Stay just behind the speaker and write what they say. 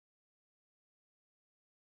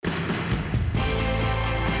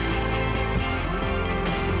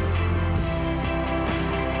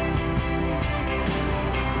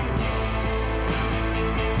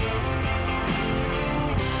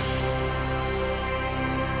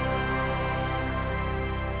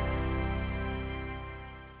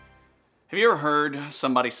Have you ever heard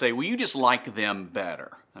somebody say, well, you just like them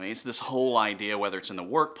better? I mean, it's this whole idea, whether it's in the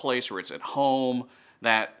workplace or it's at home,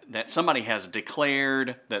 that somebody has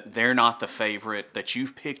declared that they're not the favorite, that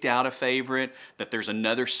you've picked out a favorite, that there's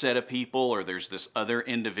another set of people or there's this other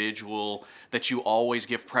individual that you always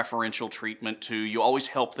give preferential treatment to. You always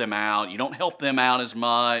help them out. You don't help them out as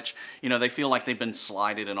much. They feel like they've been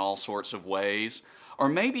slighted in all sorts of ways. Or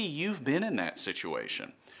maybe you've been in that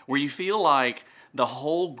situation where you feel like the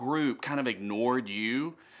whole group kind of ignored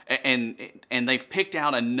you, and they've picked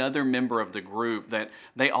out another member of the group that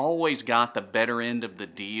they always got the better end of the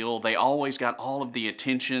deal. They always got all of the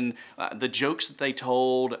attention. The jokes that they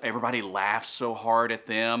told, everybody laughed so hard at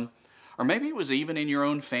them. Or maybe it was even in your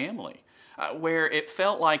own family, where it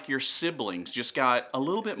felt like your siblings just got a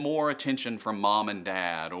little bit more attention from mom and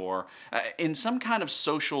dad, or in some kind of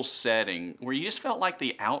social setting where you just felt like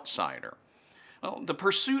the outsider. Well, the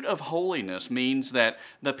pursuit of holiness means that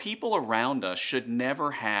the people around us should never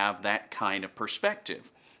have that kind of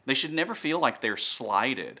perspective. They should never feel like they're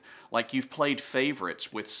slighted, like you've played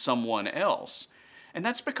favorites with someone else. And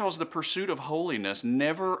that's because the pursuit of holiness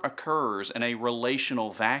never occurs in a relational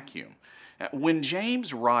vacuum. When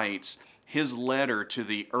James writes his letter to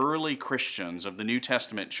the early Christians of the New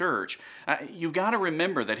Testament church, you've got to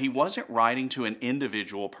remember that he wasn't writing to an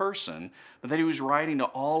individual person, but that he was writing to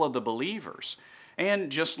all of the believers.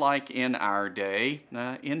 And just like in our day,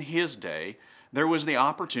 in his day, there was the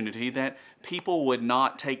opportunity that people would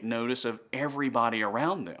not take notice of everybody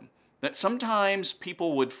around them. That sometimes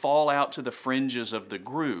people would fall out to the fringes of the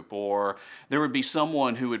group, or there would be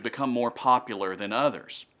someone who would become more popular than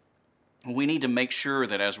others. We need to make sure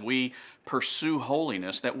that as we pursue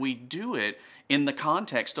holiness, that we do it in the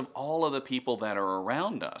context of all of the people that are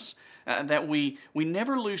around us. That we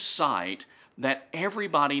never lose sight that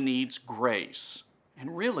everybody needs grace.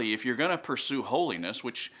 And really, if you're going to pursue holiness,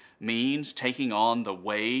 which means taking on the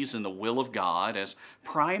ways and the will of God as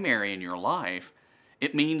primary in your life,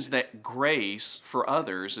 it means that grace for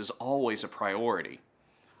others is always a priority.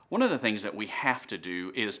 One of the things that we have to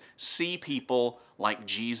do is see people like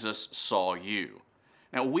Jesus saw you.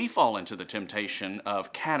 Now, we fall into the temptation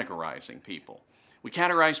of categorizing people. We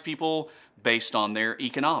categorize people based on their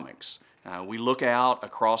economics. We look out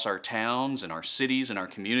across our towns and our cities and our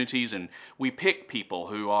communities, and we pick people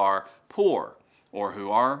who are poor or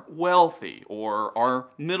who are wealthy or are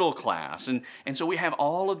middle class. And so we have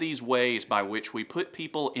all of these ways by which we put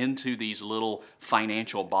people into these little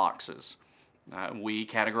financial boxes. We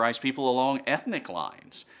categorize people along ethnic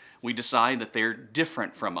lines. We decide that they're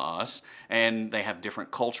different from us and they have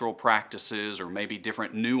different cultural practices or maybe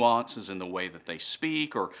different nuances in the way that they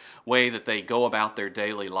speak or way that they go about their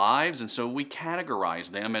daily lives. And so we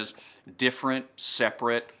categorize them as different,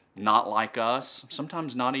 separate, not like us,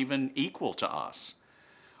 sometimes not even equal to us.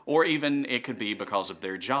 Or even it could be because of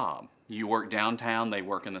their job. You work downtown, they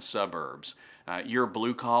work in the suburbs. You're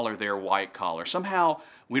blue collar, they're white collar. Somehow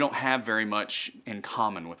we don't have very much in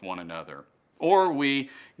common with one another. Or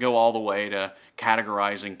we go all the way to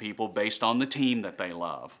categorizing people based on the team that they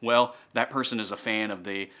love. Well, that person is a fan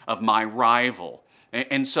of my rival.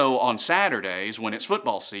 And so on Saturdays, when it's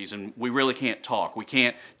football season, we really can't talk. We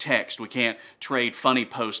can't text. We can't trade funny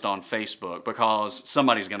posts on Facebook because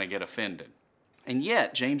somebody's going to get offended. And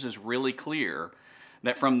yet, James is really clear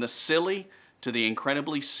that from the silly to the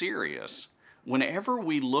incredibly serious, whenever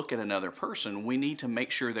we look at another person, we need to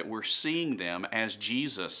make sure that we're seeing them as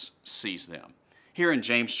Jesus sees them. Here in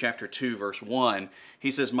James chapter 2, verse 1,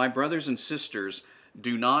 he says, "My brothers and sisters,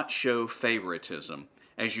 do not show favoritism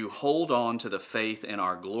as you hold on to the faith in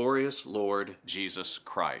our glorious Lord Jesus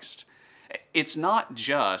Christ." It's not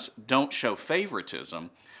just don't show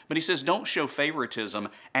favoritism, but he says don't show favoritism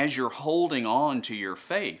as you're holding on to your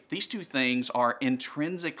faith. These two things are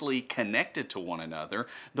intrinsically connected to one another,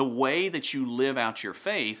 the way that you live out your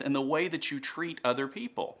faith and the way that you treat other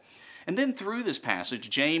people. And then through this passage,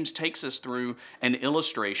 James takes us through an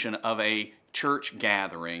illustration of a church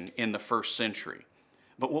gathering in the first century.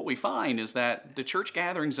 But what we find is that the church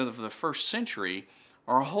gatherings of the first century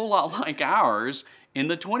are a whole lot like ours in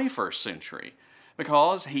the 21st century.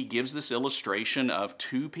 Because he gives this illustration of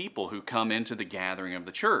two people who come into the gathering of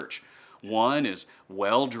the church. One is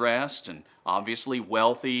well-dressed and obviously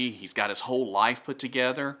wealthy. He's got his whole life put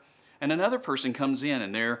together. And another person comes in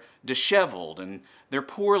and they're disheveled and they're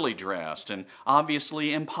poorly dressed and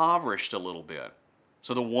obviously impoverished a little bit.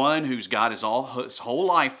 So the one who's got his whole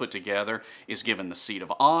life put together is given the seat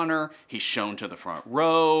of honor. He's shown to the front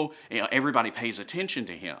row. Everybody pays attention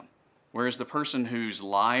to him. Whereas the person whose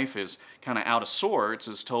life is kind of out of sorts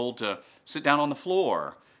is told to sit down on the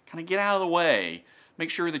floor, kind of get out of the way, make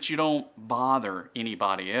sure that you don't bother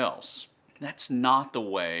anybody else. That's not the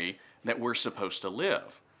way that we're supposed to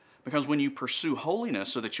live. Because when you pursue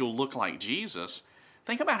holiness so that you'll look like Jesus,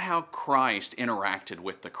 think about how Christ interacted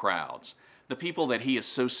with the crowds, the people that he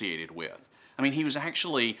associated with. I mean, he was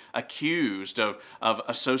actually accused of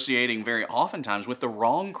associating very oftentimes with the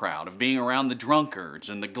wrong crowd, of being around the drunkards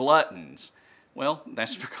and the gluttons. Well,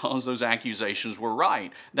 that's because those accusations were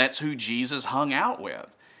right. That's who Jesus hung out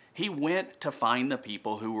with. He went to find the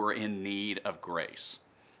people who were in need of grace.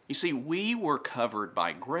 You see, we were covered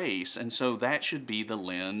by grace, and so that should be the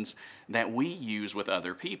lens that we use with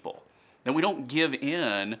other people. That we don't give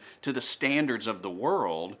in to the standards of the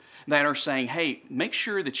world that are saying, hey, make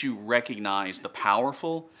sure that you recognize the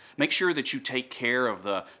powerful. Make sure that you take care of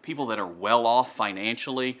the people that are well off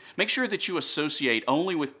financially. Make sure that you associate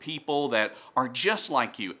only with people that are just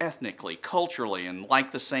like you ethnically, culturally, and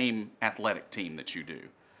like the same athletic team that you do.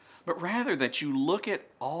 But rather that you look at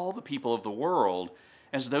all the people of the world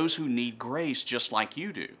as those who need grace just like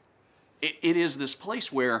you do. It is this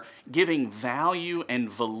place where giving value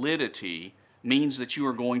and validity means that you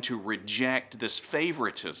are going to reject this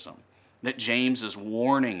favoritism that James is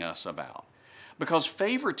warning us about. Because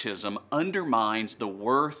favoritism undermines the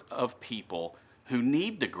worth of people who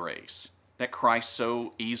need the grace that Christ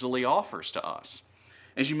so easily offers to us.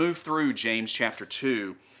 As you move through James chapter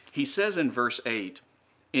 2, he says in verse 8,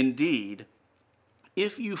 "Indeed,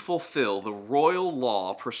 if you fulfill the royal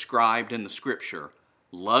law prescribed in the Scripture,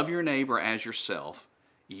 love your neighbor as yourself,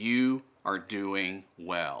 you are doing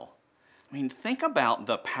well." I mean, think about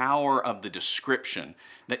the power of the description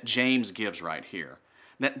that James gives right here.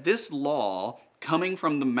 That this law, coming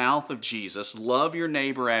from the mouth of Jesus, love your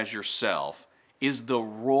neighbor as yourself, is the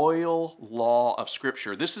royal law of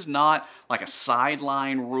Scripture. This is not like a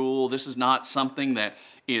sideline rule. This is not something that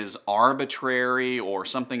is arbitrary or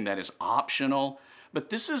something that is optional. But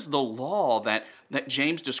this is the law that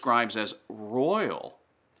James describes as royal.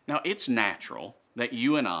 Now, it's natural that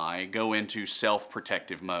you and I go into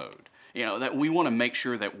self-protective mode. You know, that we want to make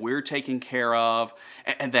sure that we're taken care of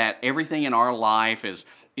and that everything in our life is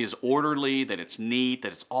orderly, that it's neat,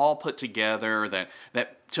 that it's all put together,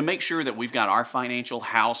 that to make sure that we've got our financial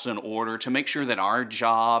house in order, to make sure that our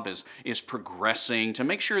job is progressing, to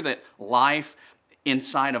make sure that life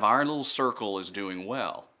inside of our little circle is doing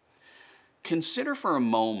well. Consider for a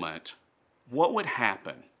moment what would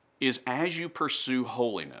happen is as you pursue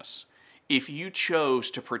holiness, if you chose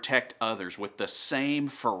to protect others with the same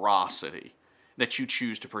ferocity that you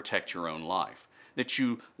choose to protect your own life, that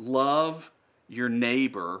you love your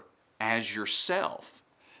neighbor as yourself,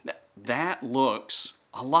 that looks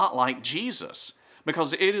a lot like Jesus,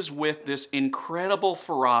 because it is with this incredible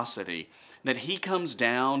ferocity that he comes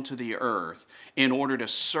down to the earth in order to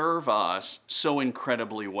serve us so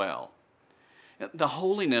incredibly well. The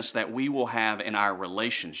holiness that we will have in our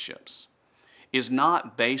relationships is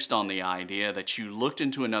not based on the idea that you looked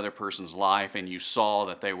into another person's life and you saw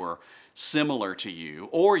that they were similar to you,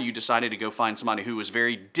 or you decided to go find somebody who was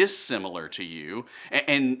very dissimilar to you,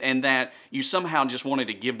 and that you somehow just wanted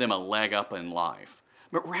to give them a leg up in life.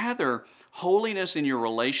 But rather, holiness in your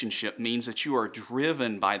relationship means that you are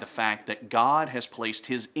driven by the fact that God has placed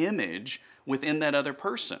his image within that other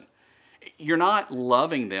person. You're not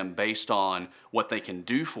loving them based on what they can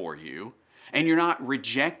do for you, and you're not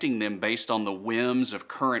rejecting them based on the whims of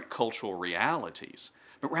current cultural realities,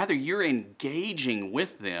 but rather you're engaging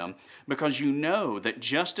with them because you know that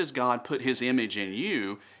just as God put his image in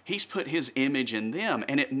you, he's put his image in them,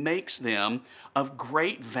 and it makes them of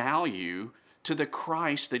great value to the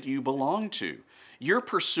Christ that you belong to. You're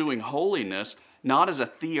pursuing holiness not as a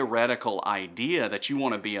theoretical idea that you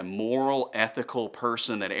want to be a moral, ethical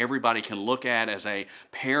person that everybody can look at as a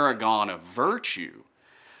paragon of virtue,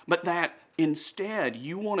 but that instead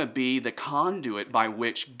you want to be the conduit by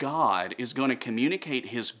which God is going to communicate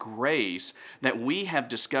his grace that we have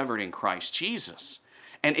discovered in Christ Jesus.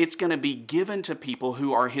 And it's going to be given to people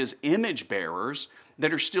who are his image bearers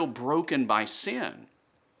that are still broken by sin.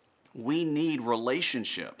 We need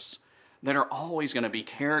relationships that are always going to be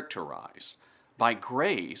characterized by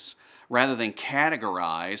grace rather than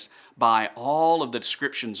categorized by all of the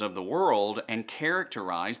descriptions of the world and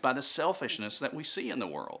characterized by the selfishness that we see in the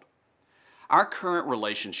world. Our current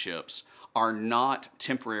relationships are not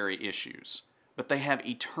temporary issues, but they have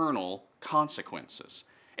eternal consequences.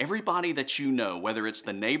 Everybody that you know, whether it's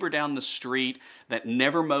the neighbor down the street that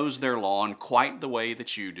never mows their lawn quite the way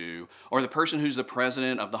that you do, or the person who's the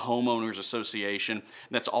president of the homeowners association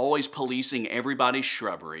that's always policing everybody's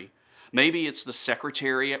shrubbery, Maybe it's the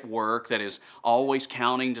secretary at work that is always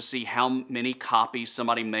counting to see how many copies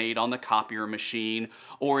somebody made on the copier machine,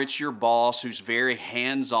 or it's your boss who's very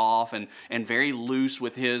hands-off and very loose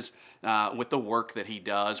with with the work that he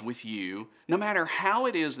does with you. No matter how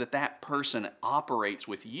it is that that person operates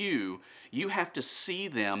with you, you have to see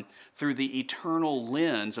them through the eternal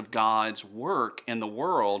lens of God's work in the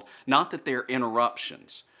world, not that they're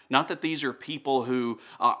interruptions. Not that these are people who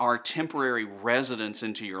are temporary residents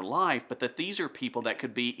into your life, but that these are people that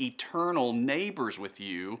could be eternal neighbors with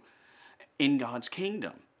you in God's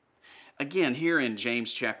kingdom. Again, here in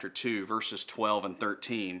James chapter 2, verses 12 and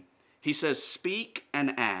 13, he says, "Speak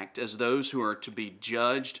and act as those who are to be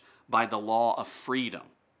judged by the law of freedom.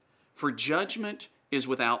 For judgment is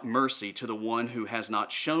without mercy to the one who has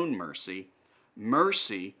not shown mercy.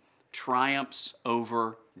 Mercy triumphs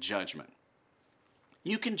over judgment."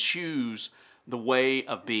 You can choose the way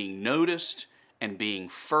of being noticed and being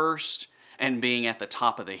first and being at the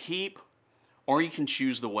top of the heap, or you can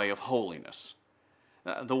choose the way of holiness,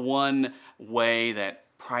 the one way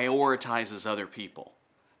that prioritizes other people,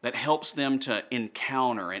 that helps them to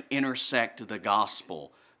encounter and intersect the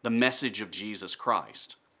gospel, the message of Jesus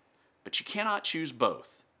Christ. But you cannot choose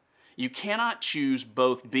both. You cannot choose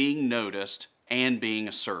both being noticed and being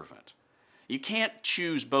a servant. You can't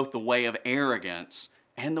choose both the way of arrogance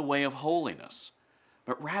and the way of holiness,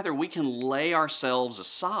 but rather we can lay ourselves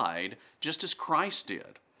aside just as Christ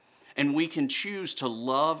did, and we can choose to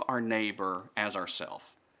love our neighbor as ourselves.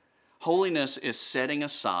 Holiness is setting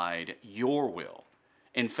aside your will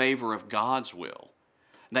in favor of God's will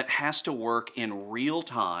that has to work in real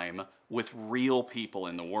time with real people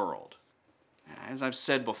in the world. As I've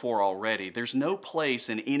said before already, there's no place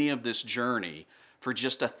in any of this journey for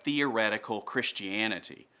just a theoretical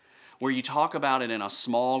Christianity, where you talk about it in a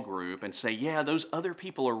small group and say, yeah, those other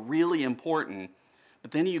people are really important,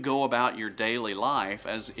 but then you go about your daily life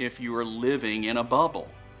as if you were living in a bubble.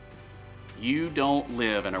 You don't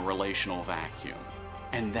live in a relational vacuum,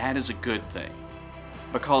 and that is a good thing,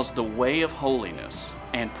 because the way of holiness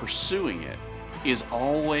and pursuing it is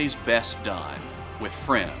always best done with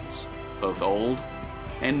friends, both old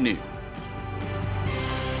and new.